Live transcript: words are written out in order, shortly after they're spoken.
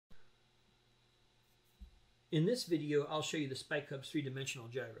In this video, I'll show you the Spike Hub's three-dimensional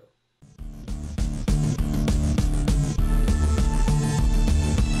gyro.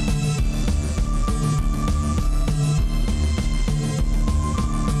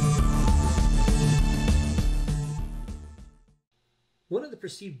 One of the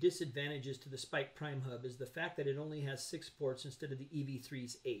perceived disadvantages to the Spike Prime Hub is the fact that it only has 6 ports instead of the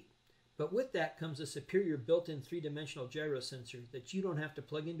EV3's 8. But with that comes a superior built-in three-dimensional gyro sensor that you don't have to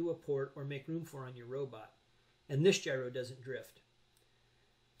plug into a port or make room for on your robot. And this gyro doesn't drift.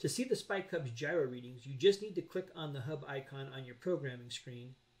 To see the Spike Hub's gyro readings, you just need to click on the hub icon on your programming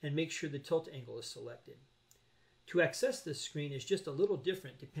screen and make sure the tilt angle is selected. To access this screen is just a little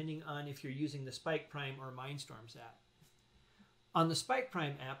different depending on if you're using the Spike Prime or Mindstorms app. On the Spike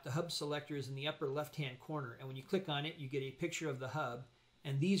Prime app, the hub selector is in the upper left-hand corner, and when you click on it, you get a picture of the hub,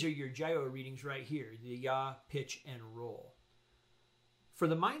 and these are your gyro readings right here, the yaw, pitch, and roll. For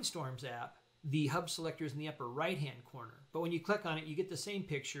the Mindstorms app, the hub selector is in the upper right-hand corner, but when you click on it, you get the same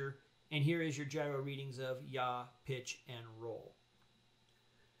picture, and here is your gyro readings of yaw, pitch, and roll.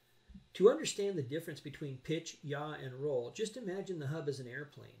 To understand the difference between pitch, yaw, and roll, just imagine the hub as an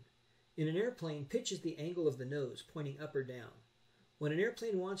airplane. In an airplane, pitch is the angle of the nose pointing up or down. When an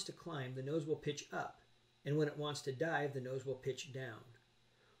airplane wants to climb, the nose will pitch up, and when it wants to dive, the nose will pitch down.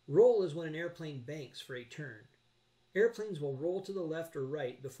 Roll is when an airplane banks for a turn. Airplanes will roll to the left or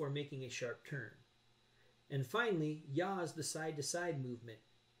right before making a sharp turn. And finally, yaw is the side-to-side movement.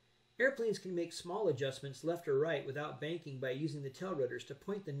 Airplanes can make small adjustments left or right without banking by using the tail rotors to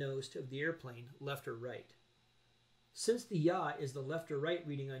point the nose of the airplane left or right. Since the yaw is the left or right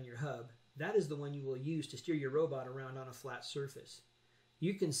reading on your hub, that is the one you will use to steer your robot around on a flat surface.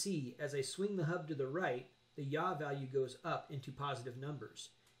 You can see as I swing the hub to the right, the yaw value goes up into positive numbers.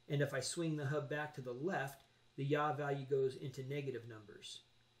 And if I swing the hub back to the left, the yaw value goes into negative numbers.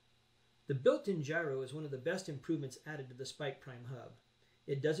 The built-in gyro is one of the best improvements added to the Spike Prime Hub.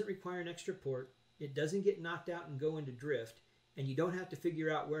 It doesn't require an extra port, it doesn't get knocked out and go into drift, and you don't have to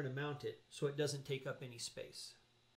figure out where to mount it, so it doesn't take up any space.